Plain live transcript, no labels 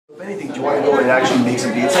If anything, do you want to go and actually make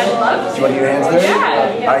some pizza? Do you want to get your hands dirty?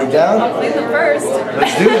 Yeah. Are you down? I'll clean them first.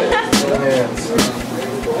 Let's do it. Hands.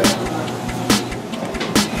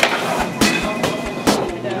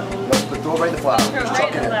 Throw it right in the flour. Just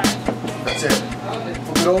chuck it in. That's it.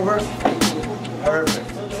 Flip it over. Perfect.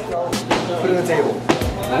 Put it on the table.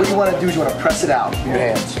 What you want to do is you want to press it out with your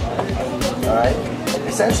hands. Alright?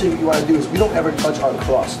 Essentially what you want to do is we don't ever touch our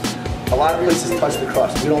crust. A lot of places touch the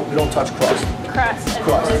crust. We don't touch crust. Crust,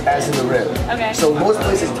 as in the rib. Okay. So most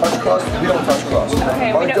places touch crust, we don't touch crust.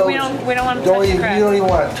 Okay, we don't want to touch the crust. You don't even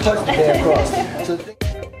want to touch the damn crust. So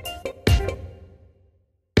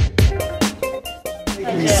it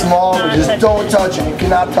can be small, but just don't touch it. You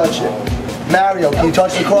cannot touch it. Mario, can you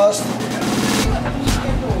touch the crust?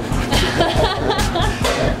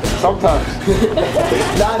 Sometimes.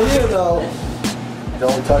 Not here though.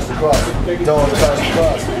 Don't touch the crust. Don't touch the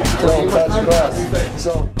crust. Don't touch the crust.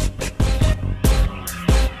 So.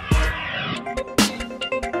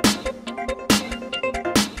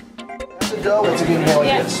 That's the dough. It's going to go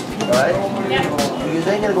like this. All right? Yeah. You're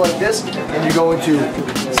then going to go like this, and you're going to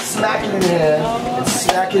smack it in your hand, and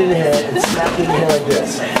smack it in your hand, and smack it in your hand like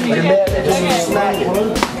this. Like a man that just smack it.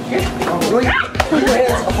 Put your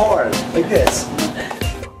hands apart like this.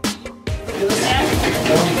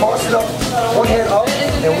 And you toss it up, one hand up,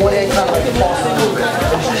 and one hand kind of like toss it a little bit.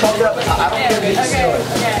 And just chop it up. I don't care if you're stealing.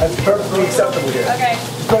 That's perfectly acceptable here. Okay.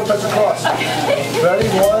 Just don't touch the crust. Ready?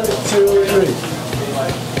 1, 2, 3.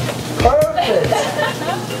 Perfect.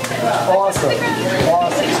 Awesome.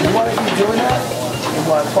 Awesome. So you want to keep doing that? You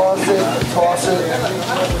want to toss it, toss it.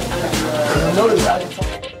 And you notice how you toss it.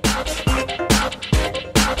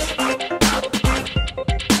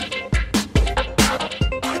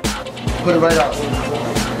 Put it right up.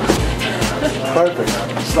 Perfect.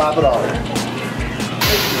 Slap it on.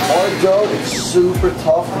 Our dough is super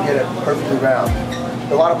tough to get it perfectly round.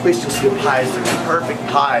 A lot of places you'll see the pies, they're perfect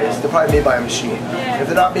pies. They're probably made by a machine. If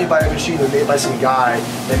they're not made by a machine, they're made by some guy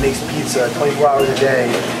that makes pizza 24 hours a day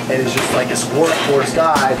and is just like this workhorse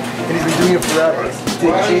guy, and he's been doing it forever.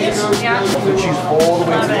 Take cheese, put the cheese all the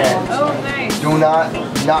way to the end. Oh, nice. Do not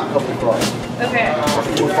cover the crust. Okay. Our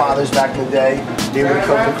forefathers back in the day, they were going to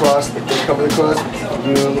cover the crust. If they cover the crust,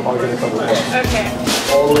 you are going to cover the crust. Okay.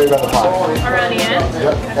 All the way around the pie. Around the end?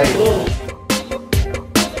 Yep. Thank you.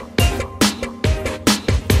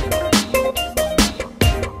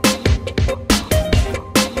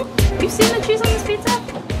 You seen the cheese on this pizza?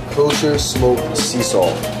 Kosher smoked sea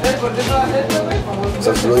salt.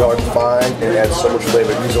 So it's really hard to find and it adds so much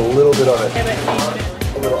flavor. Use a little bit of it.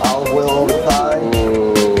 A little olive oil over the pie.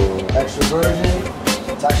 Extra virgin.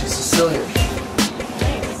 It's actually Sicilian.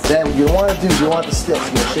 Then what you don't want to do is you don't want the sticks.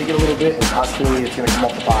 You're going to shake it a little bit and possibly it's going to come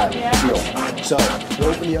off the pie. Feel. So you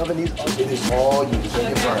open the oven, it is all you. Just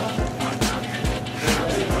make it burn.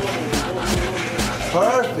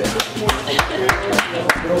 Perfect.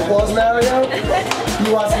 Little applause, Mario. He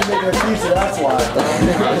wants me to make a pizza, that's why.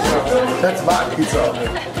 That's my pizza oven.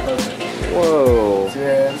 Whoa.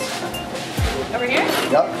 Cheers. Over here?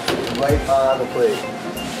 Yep. Right on the plate.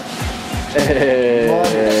 Hey.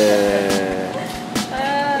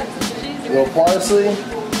 Little parsley.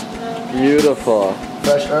 Beautiful.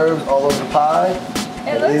 Fresh herbs all over the pie.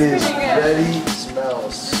 It looks is pretty good. ready.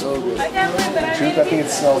 Smells so good. I can't believe that I Truth, made I think it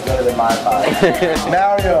smells better than my pie.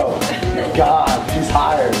 Mario, you're gone. She's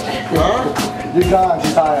hired. Huh? You're gone.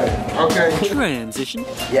 She's hired. Okay. Transition.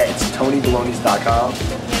 Yeah, it's TonyBoloneys.com.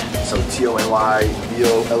 So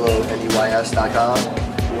TonyBoloneys.com.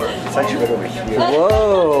 It's actually right over here.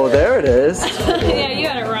 Whoa, there it is. Yeah, you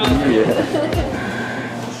got it wrong. Yeah.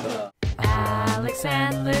 Alex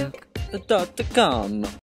and Luke. .com